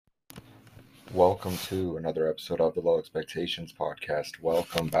Welcome to another episode of the Low Expectations podcast.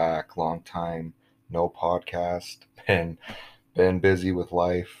 Welcome back. Long time no podcast. Been busy with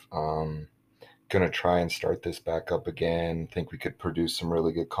life. Gonna try and start this back up again. Think we could produce some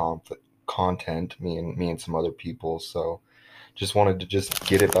really good content. Me and some other people. So just wanted to just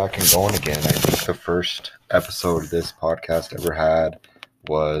get it back and going again. I think the first episode this podcast ever had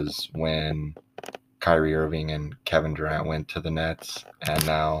was when Kyrie Irving and Kevin Durant went to the Nets, and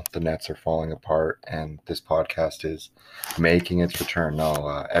now the Nets are falling apart, and this podcast is making its return.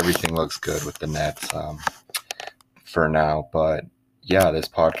 No, everything looks good with the Nets for now, but yeah, this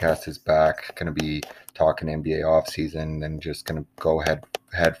podcast is back. Going to be talking NBA offseason, and just going to go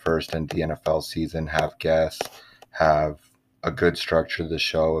head first into the NFL season, have guests, have a good structure of the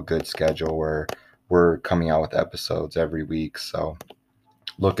show, a good schedule where we're coming out with episodes every week. So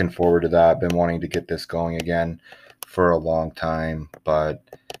looking forward to that. Been wanting to get this going again for a long time, but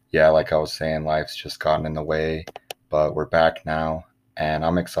yeah, like I was saying, life's just gotten in the way, but we're back now and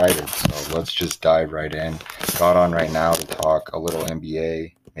I'm excited. So let's just dive right in. Got on right now to talk a little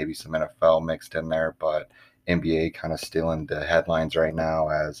NBA, maybe some NFL mixed in there, but NBA kind of stealing the headlines right now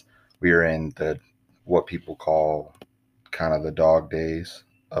as we are in the what people call kind of the dog days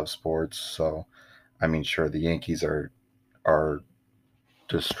of sports. So I mean, sure, the Yankees are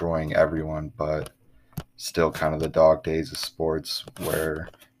destroying everyone, but still kind of the dog days of sports where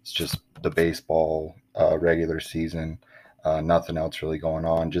it's just the baseball regular season, nothing else really going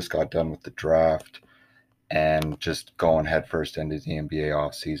on. Just got done with the draft and just going headfirst into the NBA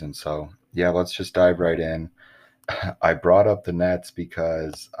offseason. So, yeah, let's just dive right in. I brought up the Nets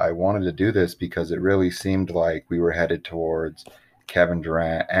because I wanted to do this because it really seemed like we were headed towards Kevin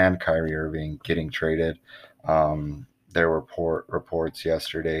Durant and Kyrie Irving getting traded. There were reports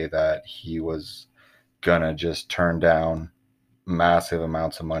yesterday that he was gonna just turn down massive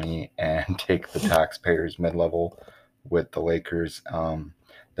amounts of money and take the taxpayers mid-level with the Lakers.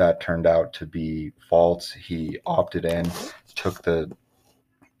 That turned out to be false. He opted in, took the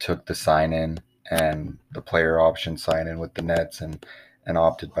sign in and the player option sign in with the Nets and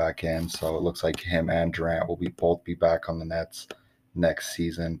opted back in. So it looks like him and Durant will both be back on the Nets next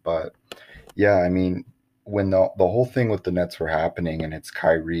season. But yeah, I mean, when the whole thing with the Nets were happening and it's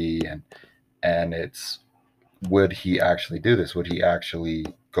Kyrie and it's would he actually do this? Would he actually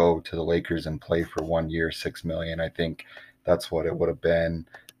go to the Lakers and play for 1 year, 6 million? I think that's what it would have been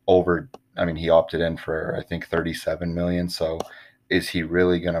over. I mean, he opted in for I think 37 million. So is he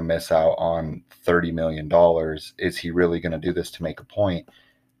really going to miss out on $30 million? Is he really going to do this to make a point?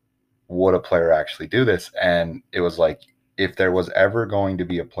 Would a player actually do this? And it was like, if there was ever going to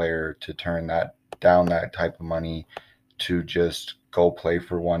be a player to turn that down, that type of money to just go play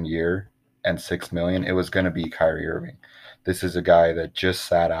for 1 year and 6 million, it was going to be Kyrie Irving. This is a guy that just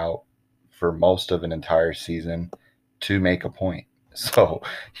sat out for most of an entire season to make a point. So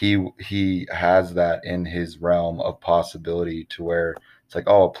he has that in his realm of possibility to where it's like,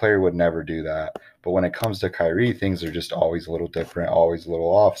 oh, a player would never do that. But when it comes to Kyrie, things are just always a little different, always a little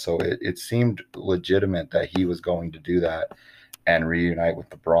off. So it seemed legitimate that he was going to do that and reunite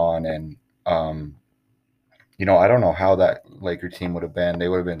with LeBron. And, I don't know how that Laker team would have been. They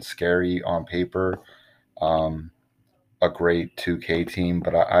would have been scary on paper, um, a great 2K team,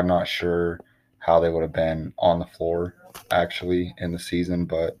 but I'm not sure how they would have been on the floor actually in the season.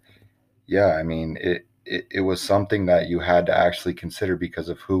 But yeah, I mean, it was something that you had to actually consider because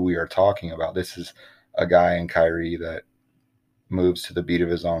of who we are talking about. This is a guy in Kyrie that moves to the beat of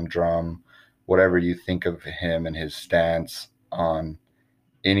his own drum. Whatever you think of him and his stance on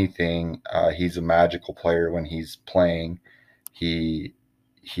anything, he's a magical player when he's playing. He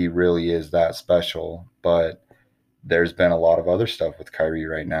he really is that special. But there's been a lot of other stuff with Kyrie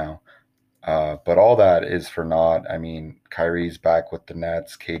right now. But all that is for naught. I mean, Kyrie's back with the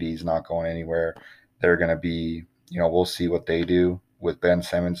Nets. KD's not going anywhere. They're going to be, we'll see what they do with Ben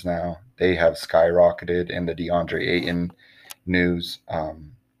Simmons now. They have skyrocketed in the DeAndre Ayton news.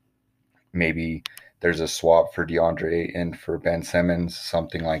 Maybe there's a swap for DeAndre Ayton for Ben Simmons,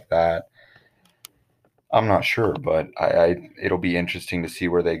 something like that. I'm not sure, but it'll be interesting to see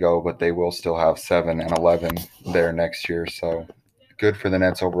where they go. But they will still have 7 and 11 there next year, so good for the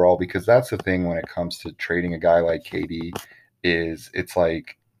Nets overall. Because that's the thing when it comes to trading a guy like KD, is it's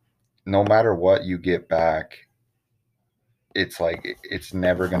like no matter what you get back, it's like it's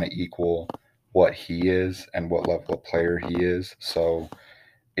never going to equal what he is and what level of player he is. So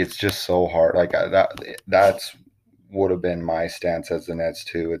it's just so hard. Like that's would have been my stance as the Nets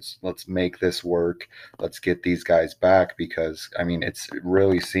too. It's let's make this work. Let's get these guys back because I mean it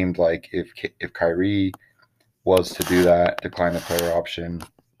really seemed like if Kyrie was to do that, decline the player option,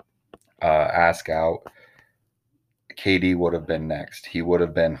 ask out, KD would have been next. He would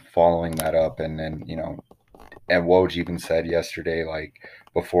have been following that up, and then and Woj even said yesterday, like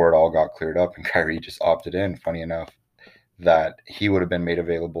before it all got cleared up and Kyrie just opted in, funny enough, that he would have been made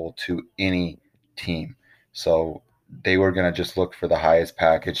available to any team. So they were going to just look for the highest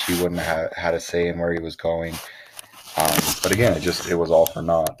package. He wouldn't have had a say in where he was going. But again, it was all for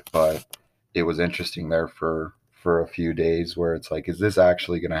naught. But it was interesting there for a few days where it's like, is this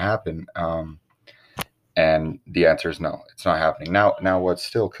actually going to happen? And the answer is no, it's not happening. Now, what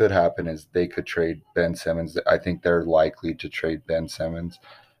still could happen is they could trade Ben Simmons. I think they're likely to trade Ben Simmons.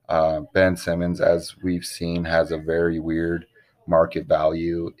 Ben Simmons, as we've seen, has a very weird market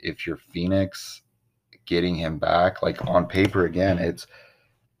value. If you're Phoenix, getting him back, like on paper, again,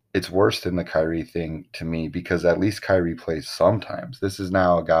 it's worse than the Kyrie thing to me because at least Kyrie plays sometimes. This is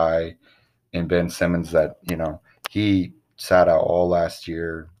now a guy in Ben Simmons that he sat out all last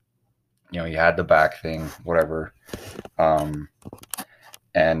year. He had the back thing, whatever,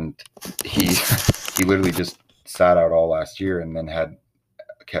 and he he literally just sat out all last year, and then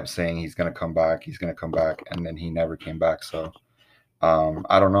kept saying he's going to come back, and then he never came back. So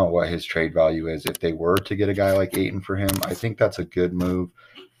I don't know what his trade value is. If they were to get a guy like Ayton for him, I think that's a good move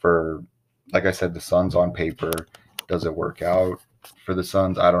for, like I said, the Suns on paper. Does it work out for the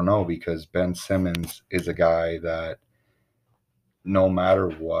Suns? I don't know, because Ben Simmons is a guy that no matter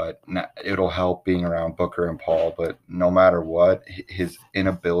what, it'll help being around Booker and Paul, but no matter what, his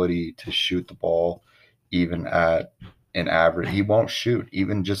inability to shoot the ball, even at an average, he won't shoot,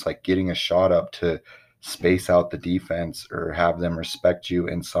 even just like getting a shot up to space out the defense or have them respect you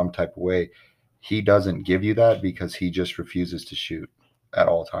in some type of way. He doesn't give you that because he just refuses to shoot at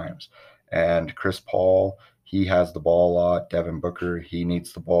all times. And Chris Paul, he has the ball a lot. Devin Booker, he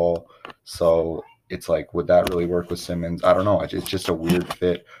needs the ball. So it's like, would that really work with Simmons? I don't know. It's just a weird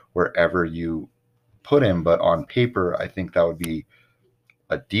fit wherever you put him. But on paper, I think that would be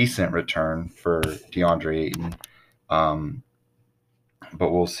a decent return for DeAndre Ayton.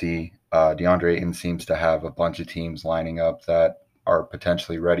 But we'll see. DeAndre Ayton seems to have a bunch of teams lining up that are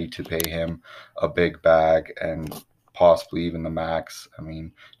potentially ready to pay him a big bag and possibly even the max. I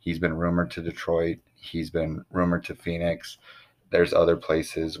mean, he's been rumored to Detroit. He's been rumored to Phoenix. There's other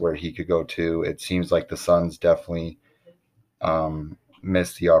places where he could go to. It seems like the Suns definitely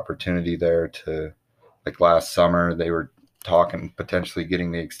missed the opportunity there to, like last summer, they were talking potentially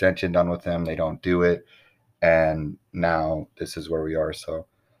getting the extension done with him. They don't do it. And now this is where we are. So,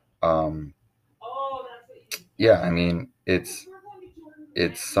 yeah, I mean, it's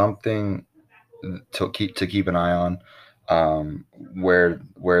something to keep an eye on, where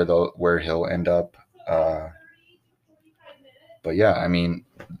he'll end up. But yeah, I mean,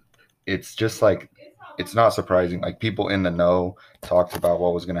 it's just like, it's not surprising. Like, people in the know talked about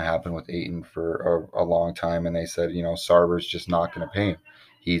what was going to happen with Ayton for a long time, and they said, Sarver's just not going to pay him.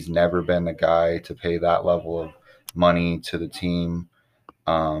 He's never been the guy to pay that level of money to the team,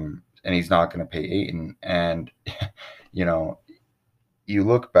 and he's not going to pay Ayton. And you know, you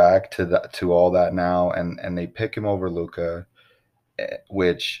look back to all that now, and they pick him over Luka,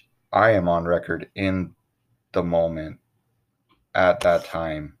 which I am on record in the moment at that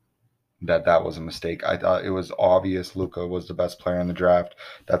time that was a mistake. I thought it was obvious Luka was the best player in the draft.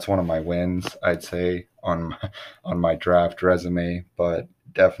 That's one of my wins, I'd say, on my draft resume, but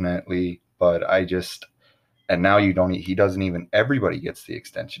definitely. But and now he doesn't even, everybody gets the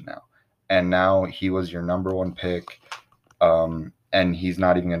extension now. And now he was your number one pick, and he's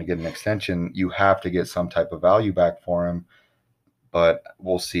not even going to get an extension. You have to get some type of value back for him, but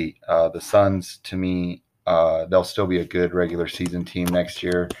we'll see. The Suns, to me, they'll still be a good regular season team next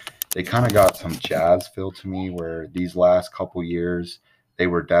year. They kind of got some Jazz feel to me, where these last couple years, they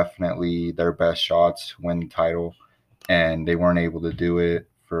were definitely their best shots to win the title, and they weren't able to do it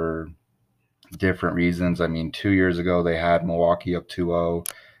for different reasons. I mean, 2 years ago, they had Milwaukee up 2-0,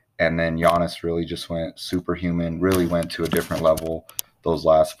 and then Giannis really just went superhuman, really went to a different level those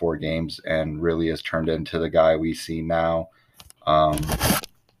last 4 games, and really has turned into the guy we see now.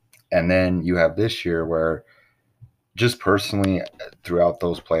 And then you have this year where, just personally, throughout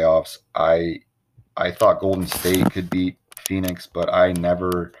those playoffs, I thought Golden State could beat Phoenix, but I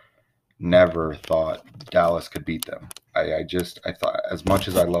never thought Dallas could beat them. I thought, as much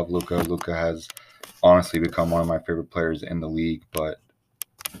as I love Luka has honestly become one of my favorite players in the league, but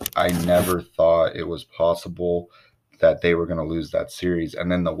I never thought it was possible that they were going to lose that series. And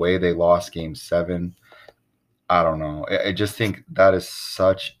then the way they lost Game 7, I don't know. I just think that is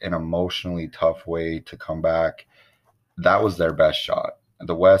such an emotionally tough way to come back. That was their best shot.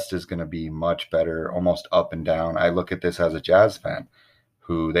 The West is going to be much better, almost up and down. I look at this as a Jazz fan.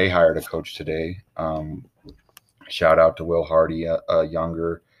 who they hired a coach today. Shout out to Will Hardy, a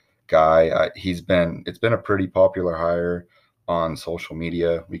younger guy. It's been a pretty popular hire on social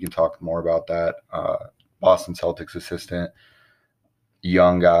media. We can talk more about that. Boston Celtics assistant,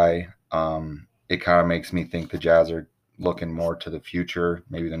 young guy. It kind of makes me think the Jazz are looking more to the future,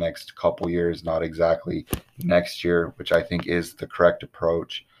 maybe the next couple years, not exactly next year, which I think is the correct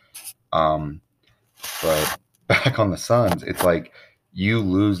approach. But back on the Suns, it's like you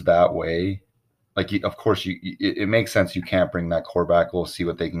lose that way. Like, of course, it makes sense you can't bring that core back. We'll see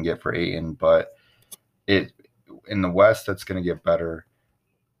what they can get for Ayton, but it in the West that's going to get better.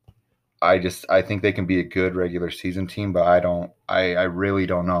 I think they can be a good regular season team, but I really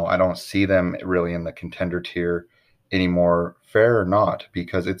don't know. I don't see them really in the contender tier anymore, fair or not,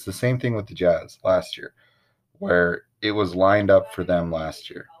 because it's the same thing with the Jazz last year, where it was lined up for them last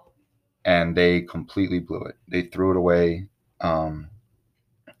year and they completely blew it. They threw it away.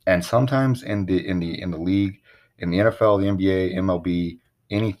 And sometimes in the league, in the NFL, the NBA, MLB,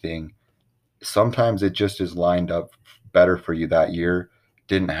 anything, sometimes it just is lined up better for you that year.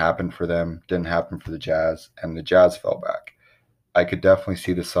 Didn't happen for them, didn't happen for the Jazz, and the Jazz fell back. I could definitely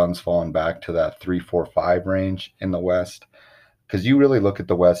see the Suns falling back to that 3, 4, 5 range in the West. Because you really look at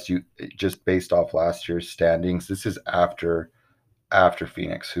the West, you just based off last year's standings. This is after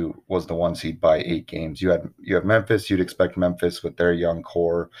Phoenix, who was the 1 seed by 8 games. You have Memphis. You'd expect Memphis with their young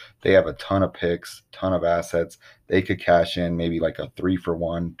core. They have a ton of picks, ton of assets. They could cash in maybe like a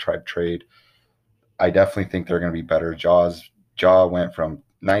 3-for-1 trade. I definitely think they're going to be better. Ja went from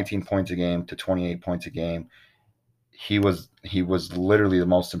 19 points a game to 28 points a game. He was literally the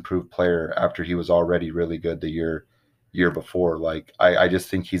most improved player after he was already really good the year before. Like I just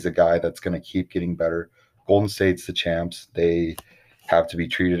think he's a guy that's going to keep getting better. Golden State's the champs. They have to be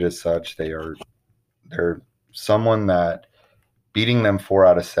treated as such. They're someone that beating them 4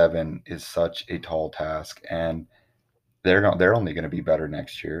 out of 7 is such a tall task, and they're only going to be better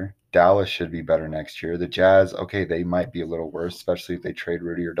next year. Dallas should be better next year. The Jazz, okay, they might be a little worse, especially if they trade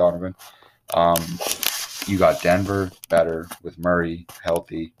Rudy or Donovan. You got Denver better with Murray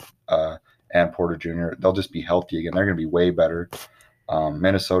healthy, and Porter Jr. They'll just be healthy again. They're going to be way better.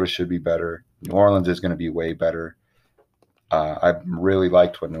 Minnesota should be better. New Orleans is going to be way better. I've really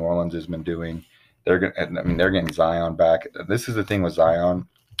liked what New Orleans has been doing. They're getting Zion back. This is the thing with Zion.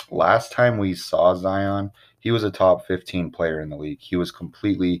 Last time we saw Zion, he was a top 15 player in the league. He was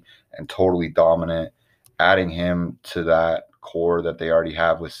completely and totally dominant. Adding him to that core that they already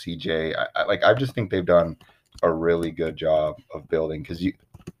have with CJ, I just think they've done a really good job of building, because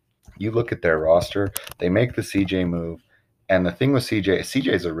you look at their roster, they make the CJ move, and the thing with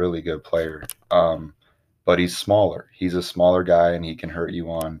CJ is a really good player. But he's smaller. He's a smaller guy, and he can hurt you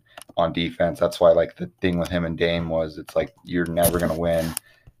on defense. That's why, like, the thing with him and Dame was, it's like you're never going to win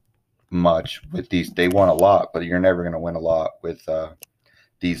much with these. They won a lot, but you're never going to win a lot with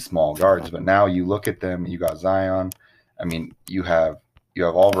these small guards. But now you look at them. You got Zion. I mean, you have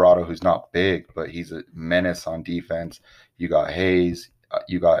Alvarado, who's not big, but he's a menace on defense. You got Hayes.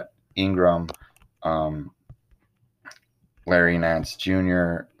 You got Ingram. Larry Nance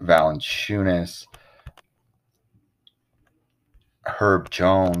Jr., Valanciunas, Herb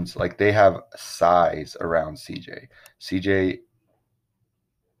Jones. Like, they have size around CJ. CJ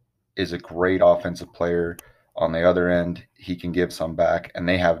is a great offensive player. On the other end, he can give some back, and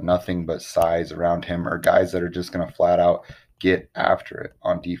they have nothing but size around him, or guys that are just going to flat out get after it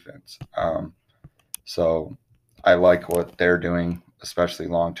on defense. So I like what they're doing, especially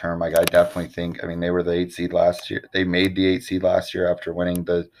long term. Like, I definitely think, I mean, they were the 8 seed last year. They made the 8 seed last year after winning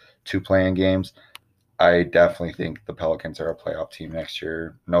the 2 playing games. I definitely think the Pelicans are a playoff team next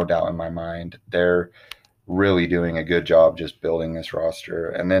year. No doubt in my mind. They're really doing a good job just building this roster.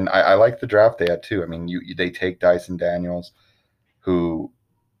 And then I like the draft they had too. I mean, they take Dyson Daniels, who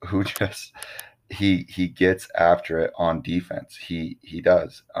just he gets after it on defense. He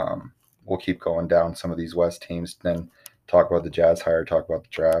does. We'll keep going down some of these West teams, then talk about the Jazz hire, talk about the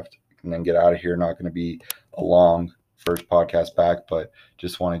draft, and then get out of here. Not going to be a long first podcast back, but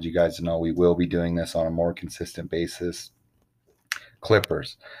just wanted you guys to know we will be doing this on a more consistent basis.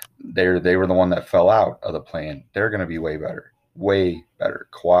 Clippers, they were the one that fell out of the play-in. They're going to be way better.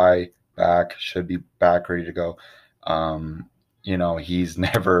 Kawhi back, should be back, ready to go. He's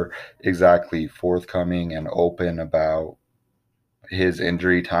never exactly forthcoming and open about his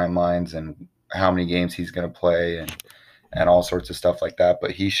injury timelines and how many games he's going to play and all sorts of stuff like that.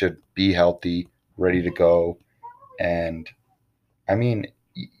 But he should be healthy, ready to go. And I mean,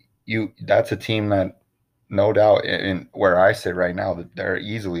 that's a team that, no doubt, in where I sit right now, that they're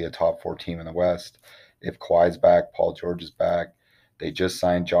easily a top 4 team in the West. If Kawhi's back, Paul George is back, They just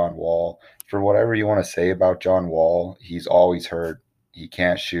signed John Wall. For whatever you want to say about John Wall, he's always hurt. He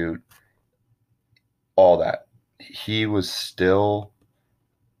can't shoot, all that. He was still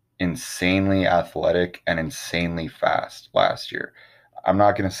insanely athletic and insanely fast last year. I'm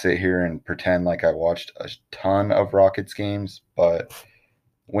not going to sit here and pretend like I watched a ton of Rockets games, but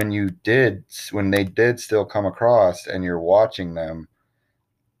when they did still come across and you're watching them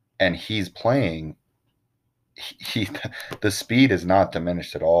and he's playing, he the speed is not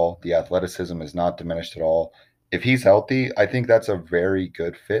diminished at all. The athleticism is not diminished at all. If he's healthy, I think that's a very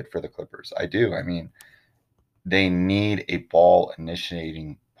good fit for the Clippers. I do. I mean, they need a ball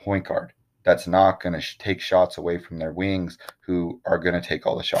initiating point guard that's not going to take shots away from their wings who are going to take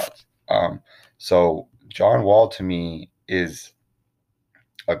all the shots. So John Wall to me is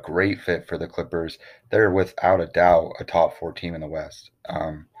a great fit for the Clippers. They're without a doubt a top 4 team in the West.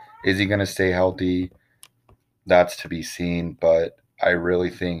 Is he going to stay healthy? That's to be seen, but I really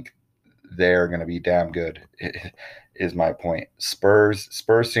think they're going to be damn good, is my point. Spurs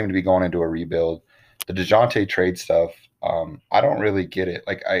seem to be going into a rebuild. The DeJounte trade stuff, I don't really get it.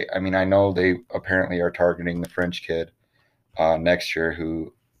 Like, I mean, I know they apparently are targeting the French kid next year,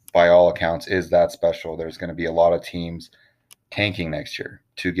 who, by all accounts, is that special. There's going to be a lot of teams tanking next year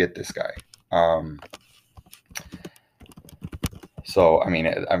to get this guy. So, I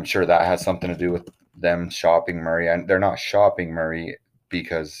mean, I'm sure that has something to do with them shopping Murray. And they're not shopping Murray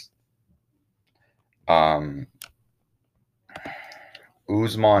because Ousmane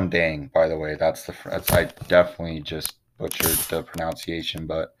Deng, by the way, that's I definitely just butchered the pronunciation,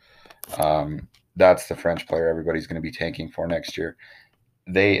 but that's the French player everybody's going to be tanking for next year.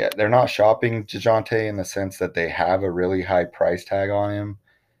 They're not shopping DeJounte in the sense that they have a really high price tag on him,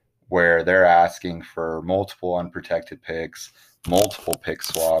 where they're asking for multiple unprotected picks, multiple pick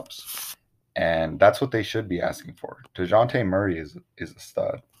swaps, and that's what they should be asking for. DeJounte Murray is a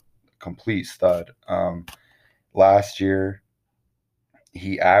stud, complete stud. Last year,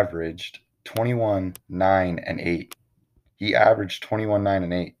 he averaged 21, 9, and 8. He averaged 21, 9,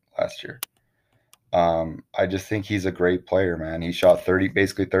 and 8 last year. I just think he's a great player, man. He shot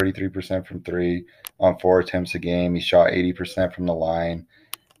basically 33% from 3 on 4 attempts a game. He shot 80% from the line.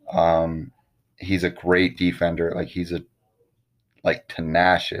 He's a great defender. Like, he's a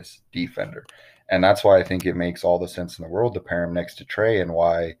tenacious defender. And that's why I think it makes all the sense in the world to pair him next to Trae, and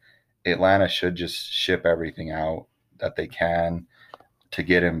why Atlanta should just ship everything out that they can to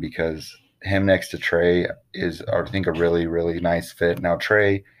get him, because him next to Trae is, I think, a really, really nice fit. Now,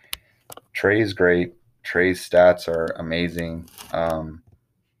 Trae is great. Trae's stats are amazing.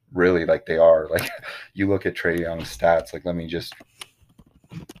 Really, like, they are. Like, you look at Trae Young's stats, like, let me just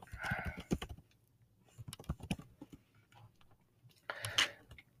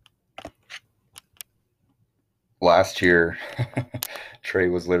last year,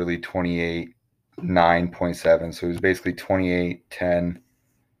 Trae was literally 28, 9.7. So he was basically 28, 10,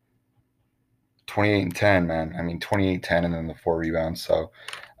 28 and 10, man. I mean, 28, 10, and then the 4 rebounds. So,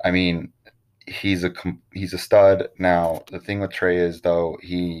 I mean, he's a stud. Now, the thing with Trae is, though,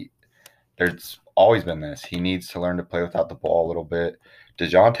 there's always been this. He needs to learn to play without the ball a little bit.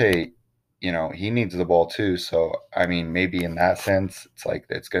 DeJounte, he needs the ball too. So, I mean, maybe in that sense, it's like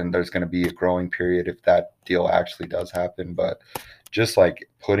there's going to be a growing period if that deal actually does happen. But just like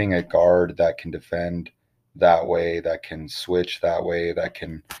putting a guard that can defend that way, that can switch that way, that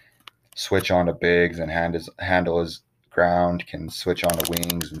can switch onto bigs and handle his ground, can switch onto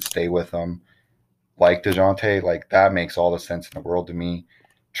wings and stay with them, like DeJounte, like, that makes all the sense in the world to me.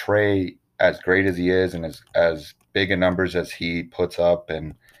 Trae, as great as he is and as big a numbers as he puts up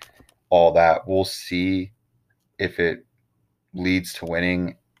and all that, we'll see if it leads to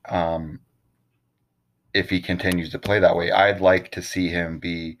winning. If he continues to play that way, I'd like to see him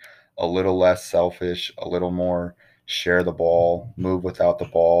be a little less selfish, a little more share the ball, move without the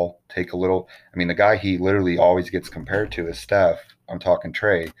ball, take a little. I mean, the guy he literally always gets compared to is Steph. I'm talking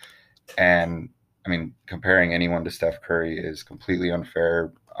Trae. And I mean, comparing anyone to Steph Curry is completely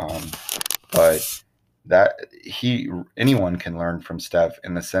unfair. But anyone can learn from Steph,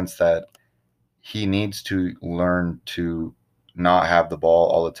 in the sense that he needs to learn to not have the ball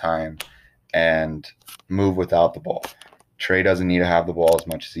all the time and move without the ball. Trae doesn't need to have the ball as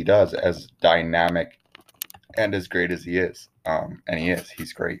much as he does, as dynamic and as great as he is. And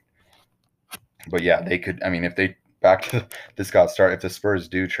he's great. But yeah, they could, I mean, if they, back to this got started, if the Spurs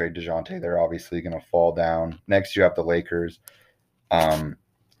do trade DeJounte, they're obviously going to fall down. Next, you have the Lakers.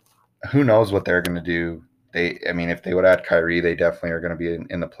 Who knows what they're going to do? If they would add Kyrie, they definitely are going to be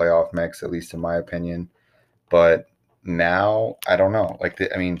in the playoff mix, at least in my opinion. But now, I don't know.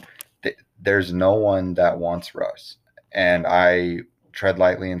 There's no one that wants Russ. And I tread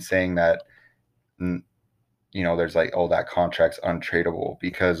lightly in saying that, there's like, oh, that contract's untradeable,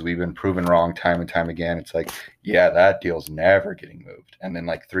 because we've been proven wrong time and time again. It's like, yeah, that deal's never getting moved. And then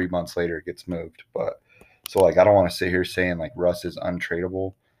like 3 months later, it gets moved. But so like, I don't want to sit here saying like Russ is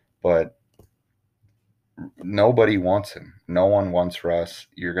untradeable, but nobody wants him. No one wants Russ.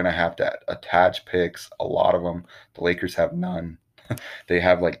 You're going to have to attach picks, a lot of them. The Lakers have none. They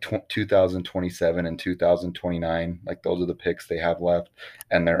have like 2027 and 2029. Like, those are the picks they have left,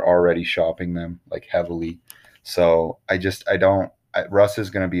 and they're already shopping them like heavily. So Russ is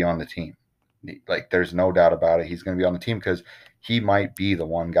going to be on the team. Like, there's no doubt about it. He's going to be on the team because he might be the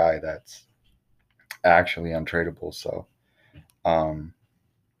one guy that's actually untradeable. So,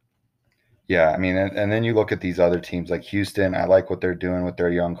 yeah, I mean, and then you look at these other teams like Houston. I like what they're doing with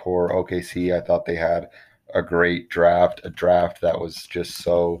their young core. OKC, I thought they had a great draft, a draft that was just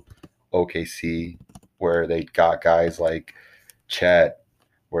so OKC, where they got guys like Chet,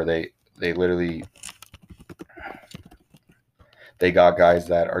 where they literally they got guys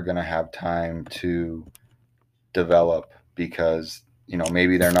that are going to have time to develop, because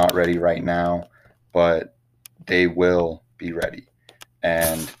maybe they're not ready right now, but they will be ready.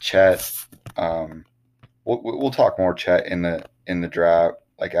 And Chet, we'll talk more Chet in the draft,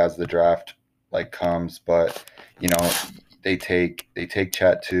 like as the draft like comes. But they take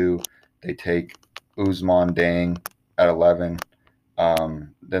Chet too. They take Usman Dang at 11.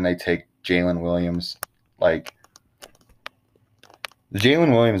 Then they take Jalen Williams. Like, the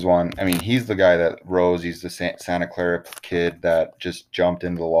Jalen Williams one, I mean, he's the guy that rose. He's the Santa Clara kid that just jumped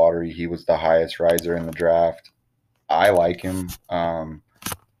into the lottery. He was the highest riser in the draft. I like him.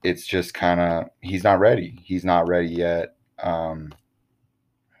 It's just kind of, he's not ready. He's not ready yet.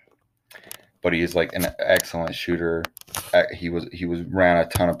 But he's like an excellent shooter. He ran a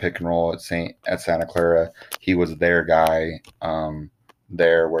ton of pick and roll at Santa Clara. He was their guy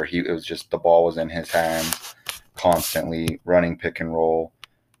there, where it was just the ball was in his hands constantly, running pick and roll.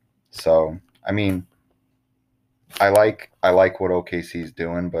 So, I mean, I like what OKC is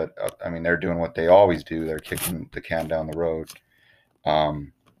doing, but I mean, they're doing what they always do. They're kicking the can down the road.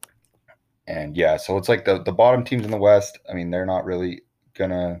 And yeah, so it's like the bottom teams in the West, I mean, they're not really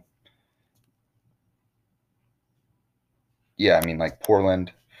gonna. Yeah, I mean, like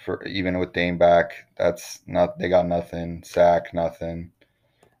Portland, for even with Dame back, they got nothing. Sack, nothing.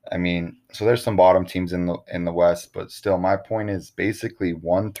 I mean, so there's some bottom teams in the West, but still, my point is basically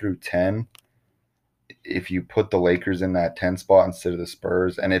 1 through 10. If you put the Lakers in that 10 spot instead of the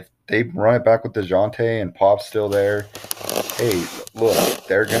Spurs, and if they run it back with DeJounte and Pop's still there, hey, look,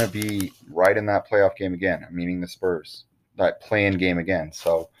 they're going to be right in that playoff game again, meaning the Spurs, that play-in game again.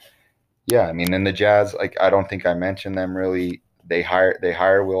 So, yeah, I mean, then the Jazz, like, I don't think I mentioned them really. They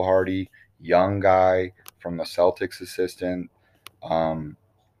hire Will Hardy, young guy from the Celtics assistant.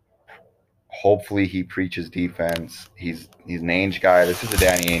 Hopefully he preaches defense. He's an Ainge guy. This is a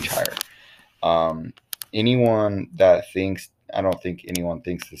Danny Ainge hire. Anyone that thinks, I don't think anyone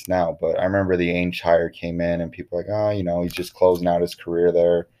thinks this now, but I remember the Ainge hire came in and people were like, oh, he's just closing out his career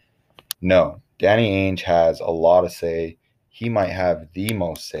there. No, Danny Ainge has a lot of say. He might have the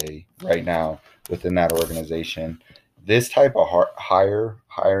most say right now within that organization. This type of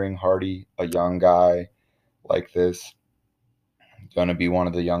hiring Hardy, a young guy like this, going to be one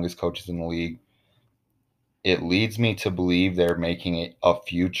of the youngest coaches in the league, it leads me to believe they're making it a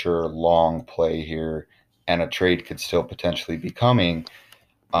future long play here, and a trade could still potentially be coming.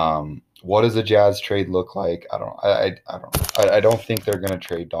 What does a Jazz trade look like? I don't. I don't think they're going to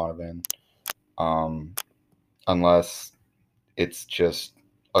trade Donovan, unless it's just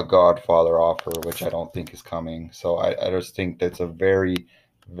a Godfather offer, which I don't think is coming. So I just think that's a very,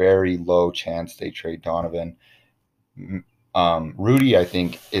 very low chance they trade Donovan. Rudy, I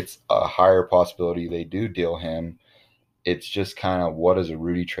think it's a higher possibility they do deal him. It's just kind of, what does a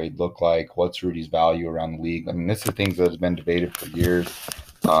Rudy trade look like? What's Rudy's value around the league? I mean, this is things that has been debated for years.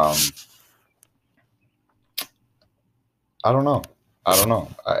 I don't know.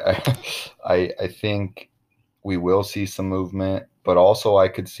 I think we will see some movement, but also I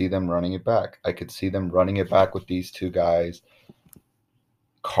could see them running it back. I could see them running it back with these two guys,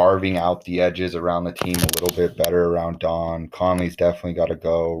 carving out the edges around the team a little bit better around Don. Conley's definitely got to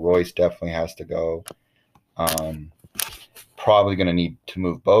go. Royce definitely has to go. Probably going to need to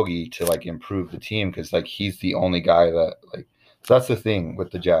move Bogey to like improve the team, because like he's the only guy that like. So that's the thing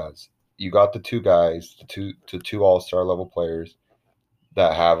with the Jazz. You got the two guys, the two all-star level players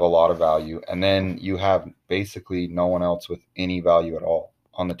that have a lot of value, and then you have basically no one else with any value at all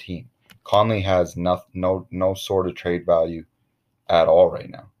on the team. Conley has no sort of trade value at all right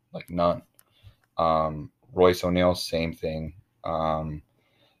now, like none. Royce O'Neal, same thing.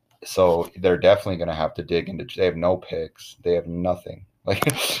 So they're definitely going to have to dig into. They have no picks. They have nothing. Like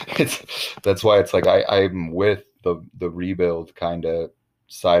that's why it's like I'm with the rebuild kind of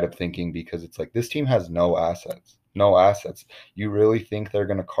side of thinking, because it's like this team has no assets. No assets. You really think they're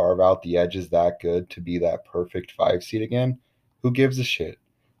going to carve out the edges that good to be that perfect 5 seed again? Who gives a shit?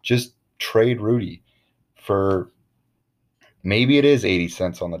 Just trade Rudy for, maybe it is 80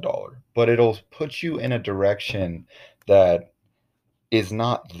 cents on the dollar, but it'll put you in a direction that is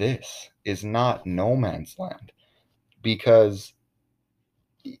not no man's land. Because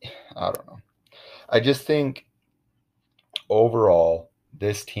I don't know. I just think overall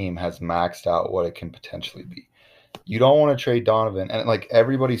this team has maxed out what it can potentially be. You don't want to trade Donovan, and like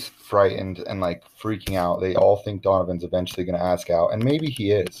everybody's frightened and like freaking out. They all think Donovan's eventually going to ask out, and maybe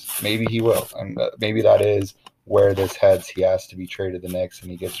he is. Maybe he will, and maybe that is where this heads. He has to be traded to the Knicks,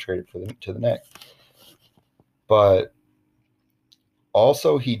 and he gets traded to the Knicks. But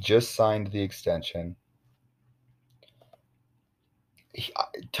also, he just signed the extension.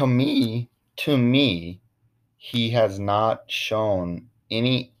 To me, he has not shown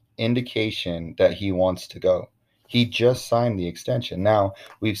any indication that he wants to go. He just signed the extension. Now,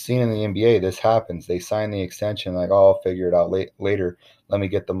 we've seen in the NBA this happens. They sign the extension like, oh, I'll figure it out later. Let me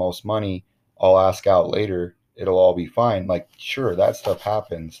get the most money. I'll ask out later. It'll all be fine. Like, sure, that stuff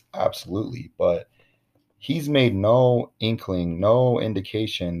happens. Absolutely. But he's made no inkling, no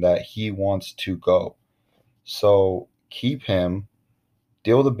indication that he wants to go. So keep him.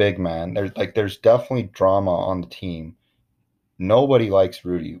 Deal the big man. There's definitely drama on the team. Nobody likes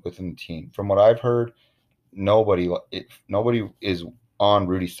Rudy within the team. From what I've heard, nobody is on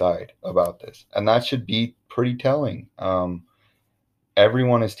Rudy's side about this, and that should be pretty telling.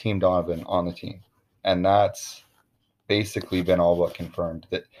 Everyone is Team Donovan on the team, and that's basically been all but confirmed.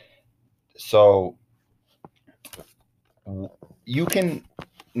 So you can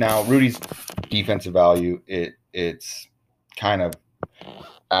now, Rudy's defensive value, it's kind of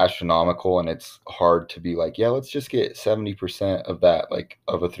astronomical, and it's hard to be like, yeah, let's just get 70% of that, like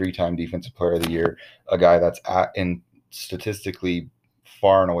of a 3-time defensive player of the year, a guy that's in statistically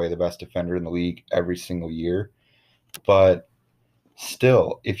far and away the best defender in the league every single year. But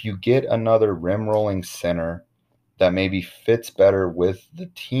still, if you get another rim rolling center that maybe fits better with the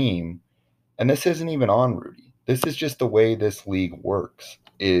team, and this isn't even on Rudy, this is just the way this league works,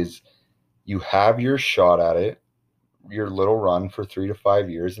 is you have your shot at it, your little run for 3 to 5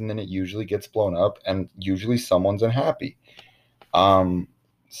 years, and then it usually gets blown up, and usually someone's unhappy.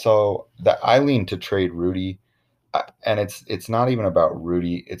 So that I lean to trade Rudy, and it's not even about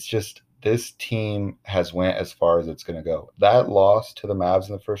Rudy. It's just this team has went as far as it's going to go. That loss to the Mavs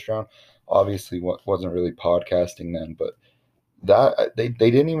in the first round, obviously, wasn't really podcasting then, but that they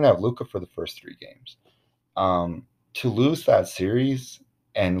didn't even have Luka for the first 3 games. To lose that series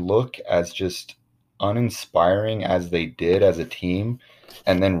and look as just uninspiring as they did as a team,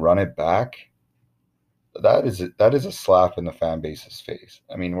 and then run it back, that is a slap in the fan base's face.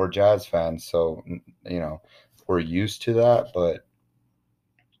 I mean, we're Jazz fans, so we're used to that, but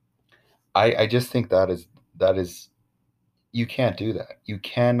I just think that is you can't do that. You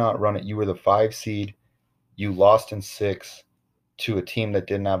cannot run it. You were the 5 seed. You lost in 6 to a team that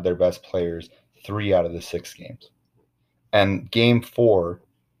didn't have their best players 3 out of the 6 games. And game 4,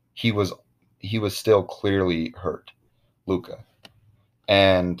 he was still clearly hurt, Luka.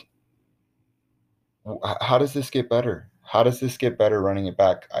 And how does this get better? How does this get better running it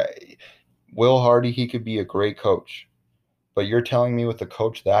back? Will Hardy, he could be a great coach. But you're telling me with a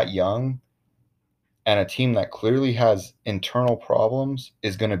coach that young and a team that clearly has internal problems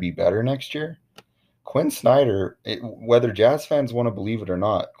is going to be better next year? Quinn Snyder, whether Jazz fans want to believe it or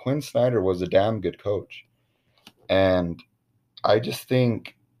not, Quinn Snyder was a damn good coach. And I just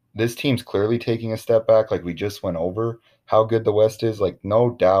think this team's clearly taking a step back. Like we just went over how good the West is. Like no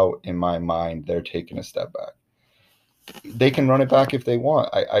doubt in my mind they're taking a step back. They can run it back if they want.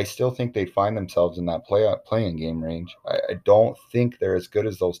 I still think they'd find themselves in that playing game range. I don't think they're as good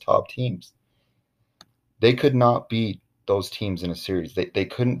as those top teams. They could not beat those teams in a series. They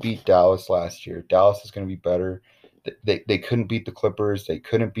couldn't beat Dallas last year. Dallas is going to be better. They couldn't beat the Clippers. They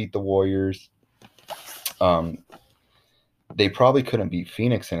couldn't beat the Warriors. They probably couldn't beat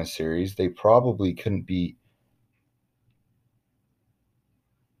Phoenix in a series. They probably can't beat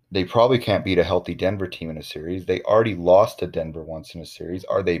a healthy Denver team in a series. They already lost to Denver once in a series.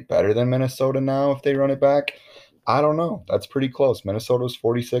 Are they better than Minnesota now if they run it back? I don't know. That's pretty close. Minnesota was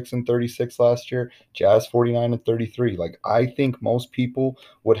 46-36 last year. Jazz 49-33. Like I think most people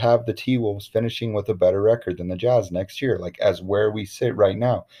would have the T-Wolves finishing with a better record than the Jazz next year, like as where we sit right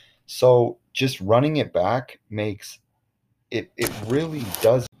now. So just running it back makes it really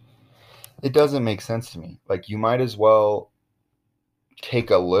does. It doesn't make sense to me. Like, you might as well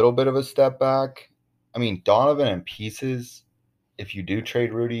take a little bit of a step back. I mean, Donovan in pieces, if you do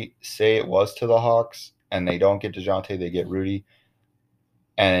trade Rudy, say it was to the Hawks and they don't get DeJounte, they get Rudy,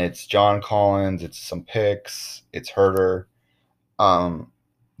 and it's John Collins, it's some picks, it's Herter.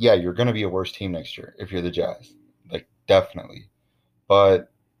 Yeah, you're going to be a worse team next year if you're the Jazz. Like, definitely.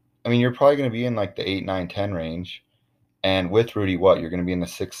 But, I mean, you're probably going to be in like the 8, 9, 10 range. And with Rudy, what? You're going to be in the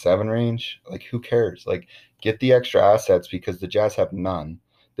 6, 7 range? Like, who cares? Like, get the extra assets because the Jazz have none.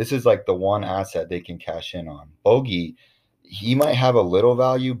 This is like the one asset they can cash in on. Bogey, he might have a little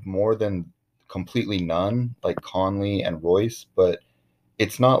value more than completely none, like Conley and Royce, but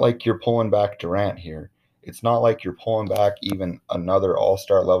it's not like you're pulling back Durant here. It's not like you're pulling back even another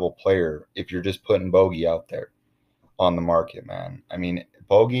all-star level player if you're just putting Bogey out there on the market, man. I mean,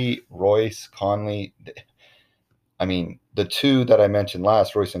 Bogey, Royce, Conley, I mean, the two that I mentioned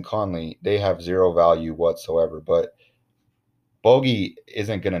last, Royce and Conley, they have zero value whatsoever, but Bogey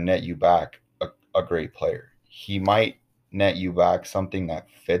isn't going to net you back a great player. He might net you back something that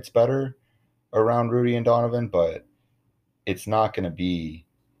fits better around Rudy and Donovan, but it's not going to be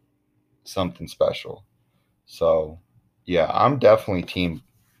something special. So, yeah, I'm definitely team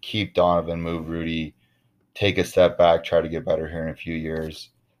keep Donovan, move Rudy, take a step back, try to get better here in a few years.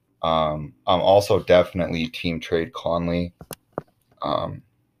 I'm also definitely team trade Conley and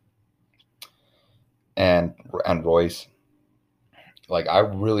Royce. Like, I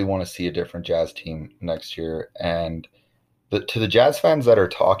really want to see a different Jazz team next year. And to the Jazz fans that are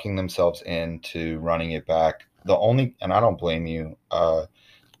talking themselves into running it back, and I don't blame you. Well,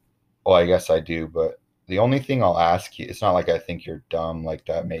 I guess I do, but the only thing I'll ask you, it's not like I think you're dumb. Like,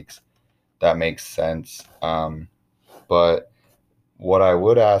 that makes sense. But what I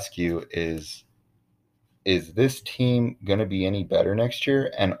would ask you is this team going to be any better next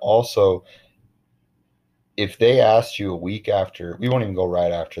year? And also, if they asked you a week after, we won't even go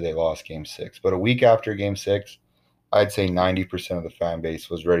right after they lost game 6, but a week after game 6, I'd say 90% of the fan base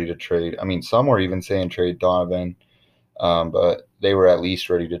was ready to trade. I mean, some were even saying trade Donovan, but they were at least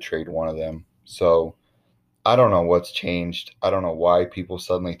ready to trade one of them. So I don't know what's changed. I don't know why people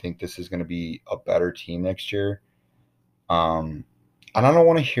suddenly think this is going to be a better team next year. And I don't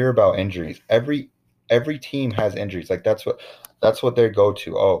want to hear about injuries. Every team has injuries. Like, that's what they go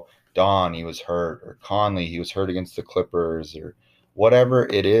to. Oh, Don, he was hurt, or Conley, he was hurt against the Clippers, or whatever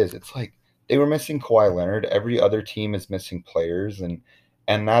it is. It's like they were missing Kawhi Leonard. Every other team is missing players, and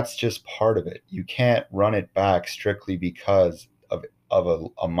that's just part of it. You can't run it back strictly because of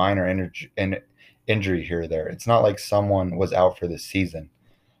a minor injury here or there. It's not like someone was out for the season.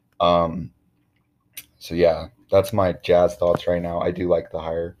 Um, so yeah, that's my Jazz thoughts right now. I do like the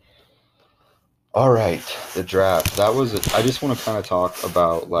hire. All right, the draft. I just want to kind of talk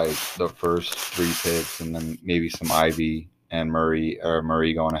about like the first 3 picks and then maybe some Ivy and Murray, or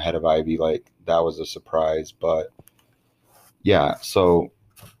Murray going ahead of Ivy. Like, that was a surprise, but yeah. So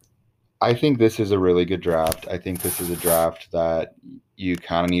I think this is a really good draft. I think this is a draft that you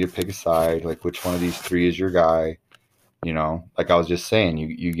kind of need to pick a side. Like, which one of these three is your guy? Like I was just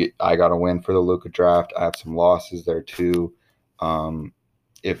saying, I got a win for the Luka draft. I have some losses there too. Um,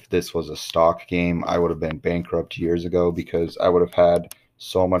 if this was a stock game, I would have been bankrupt years ago because I would have had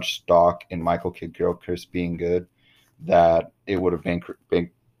so much stock in Michael Kidd-Gilchrist being good that it would have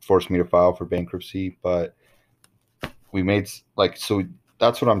forced me to file for bankruptcy. But we made so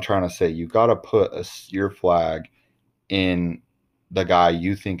that's what I'm trying to say. You got to put your flag in the guy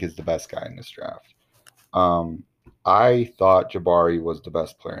you think is the best guy in this draft. I thought Jabari was the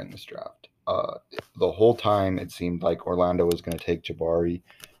best player in this draft. The whole time it seemed like Orlando was going to take Jabari.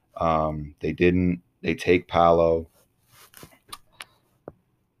 They didn't. They take Paolo.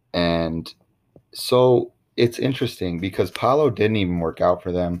 And so it's interesting because Paolo didn't even work out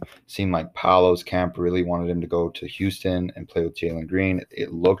for them. Seemed like Paolo's camp really wanted him to go to Houston and play with Jalen Green.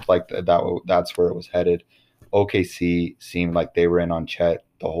 It looked like that's where it was headed. OKC seemed like they were in on Chet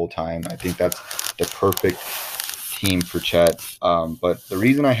the whole time. I think that's the perfect team for Chet. But the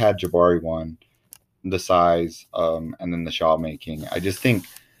reason I had Jabari one, the size, and then the shot making, I just think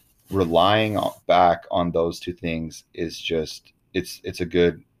relying back on those two things is just it's a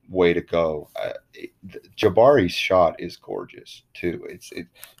good way to go. Jabari's shot is gorgeous too. It's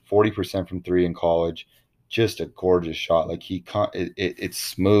 40% from three in college, just a gorgeous shot. Like it's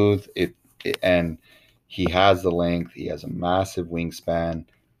smooth. And he has the length. He has a massive wingspan.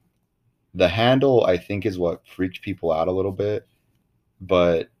 The handle, I think, is what freaks people out a little bit,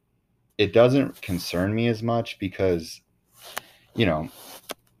 but it doesn't concern me as much because, you know,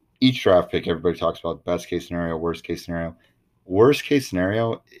 each draft pick, everybody talks about best case scenario, worst case scenario. worst case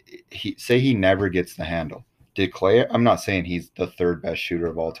scenario, he never gets the handle. Did Klay? I'm not saying he's the third best shooter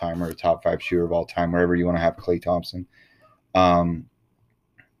of all time or a top 5 shooter of all time, wherever you want to have Klay Thompson. Um,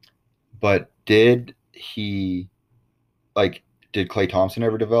 but did he like? Did Klay Thompson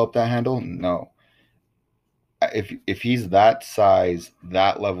ever develop that handle? No. If he's that size,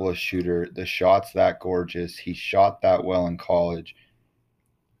 that level of shooter, the shot's that gorgeous, he shot that well in college,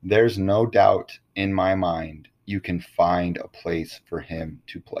 there's no doubt in my mind you can find a place for him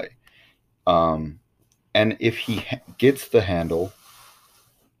to play. Um, and if he gets the handle,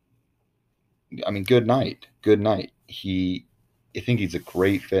 I mean, good night, good night. I think he's a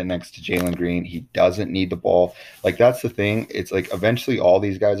great fit next to Jalen Green. He doesn't need the ball. Like that's the thing. It's like eventually all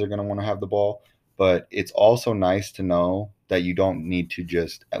these guys are going to want to have the ball, but it's also nice to know that you don't need to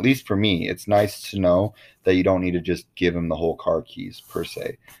just. At least for me, it's nice to know that you don't need to just give him the whole car keys per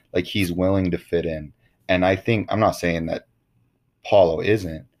se. Like he's willing to fit in, and I think I'm not saying that Paulo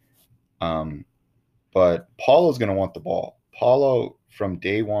isn't, um, but Paulo's going to want the ball. Paulo from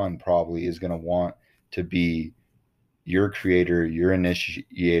day one probably is going to want to be your creator, your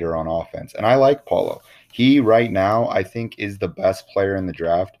initiator on offense. And I like Paulo. He right now, I think, is the best player in the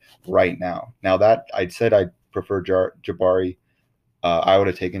draft right now. Now that I'd said I'd prefer Jabari, I would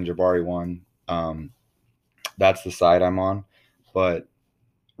have taken Jabari one. That's the side I'm on. But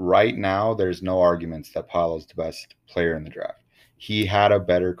right now, there's no arguments that Paulo's the best player in the draft. He had a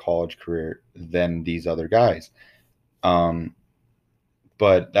better college career than these other guys. Um,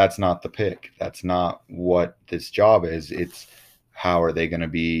 but that's not the pick. That's not what this job is. It's how are they going to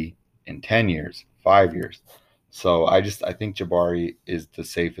be in 10 years, 5 years? So I think Jabari is the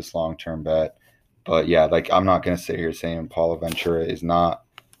safest long term bet. But yeah, like I'm not going to sit here saying Paulo Ventura is not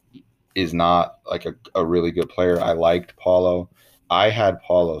like a really good player. I liked Paulo. I had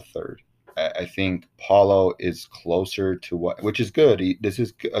Paulo third. I think Paulo is closer to what, which is good. This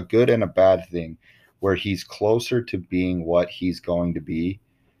is a good and a bad thing, where he's closer to being what he's going to be,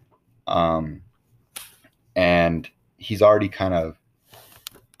 um, and he's already kind of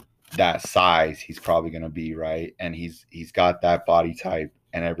that size. He's probably going to be right, and he's got that body type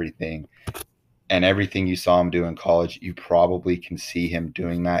and everything. And everything you saw him do in college, you probably can see him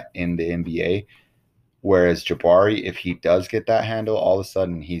doing that in the NBA. Whereas Jabari, if he does get that handle, all of a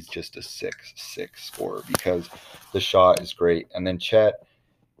sudden he's just a 6-6 scorer because the shot is great. And then Chet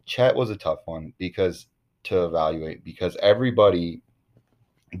was a tough one because to evaluate because everybody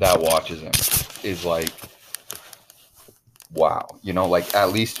that watches him is like, wow, like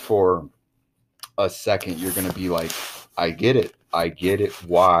at least for a second, you're gonna be like, I get it,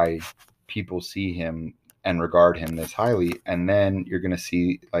 why people see him and regard him this highly, and then you're gonna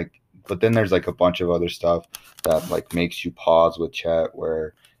see like, but then there's like a bunch of other stuff that like makes you pause with Chet,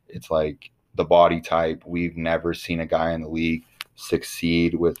 where it's like the body type. We've never seen a guy in the league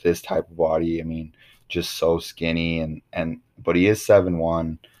succeed with this type of body. I mean, just so skinny and but he is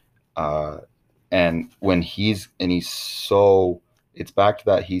 7'1". Uh, and he's so, it's back to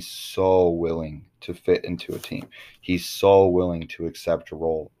that, he's so willing to fit into a team. He's so willing to accept a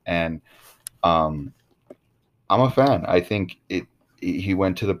role. And um, I'm a fan. I think he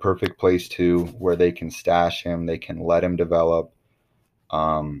went to the perfect place too, where they can stash him, they can let him develop.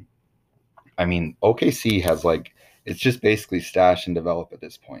 Um, I mean, OKC has like, it's just basically stash and develop at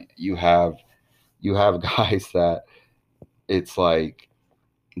this point. You have guys that it's like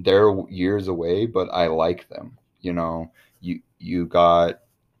they're years away, but I like them. You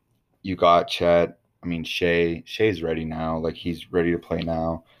got Chet. I mean, Shea's ready now. Like he's ready to play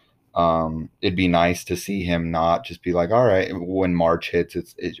now. It'd be nice to see him not just be like, all right, when March hits,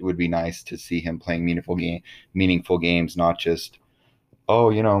 it would be nice to see him playing meaningful games, not just,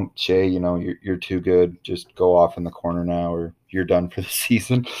 oh, Shea, you're too good. Just go off in the corner now, or you're done for the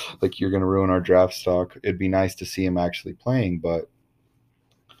season. Like you're gonna ruin our draft stock. It'd be nice to see him actually playing, but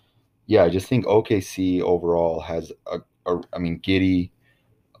yeah, I just think OKC overall has I mean, Giddy,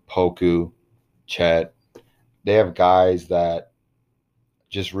 Poku, Chet. They have guys that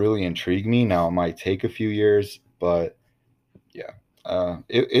just really intrigue me. Now it might take a few years, but yeah,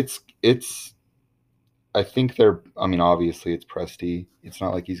 it's. I think they're. I mean, obviously it's Presti. It's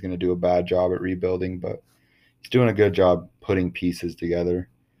not like he's going to do a bad job at rebuilding, but he's doing a good job putting pieces together.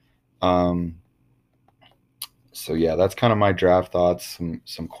 Um, so yeah, that's kind of my draft thoughts.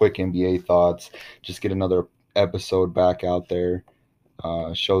 Some quick NBA thoughts. Just get another episode back out there.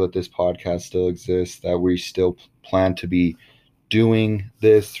 Show that this podcast still exists. That we still plan to be doing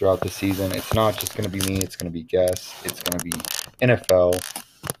this throughout the season. It's not just going to be me. It's going to be guests. It's going to be NFL,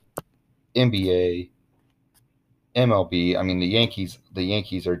 NBA, MLB. I mean, the Yankees. The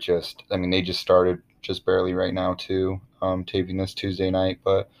Yankees are just. I mean, they just started just barely right now too. Taping this Tuesday night,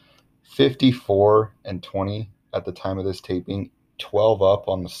 but 54-20 at the time of this taping, 12 up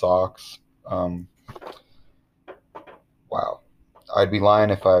on the Sox. Wow. I'd be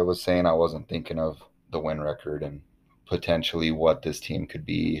lying if I was saying I wasn't thinking of the win record and potentially what this team could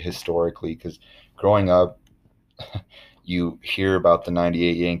be historically, because growing up, you hear about the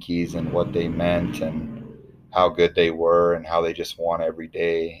 98 Yankees and what they meant and how good they were and how they just won every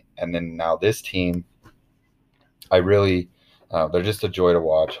day. And then now this team, they're just a joy to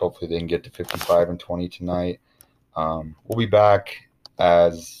watch. Hopefully they can get to 55-20 tonight. We'll be back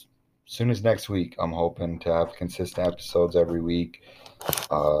as soon as next week. I'm hoping to have consistent episodes every week.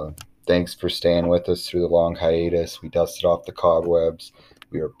 Thanks for staying with us through the long hiatus. We dusted off the cobwebs.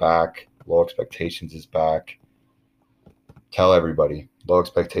 We are back. Low Expectations is back. Tell everybody, Low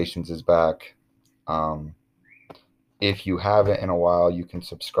Expectations is back. If you haven't in a while, you can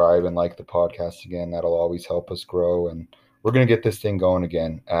subscribe and like the podcast again. That'll always help us grow. And we're going to get this thing going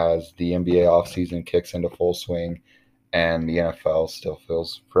again as the NBA offseason kicks into full swing and the NFL still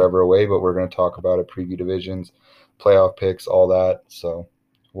feels forever away. But we're going to talk about it, preview divisions, playoff picks, all that. So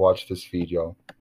watch this feed, y'all.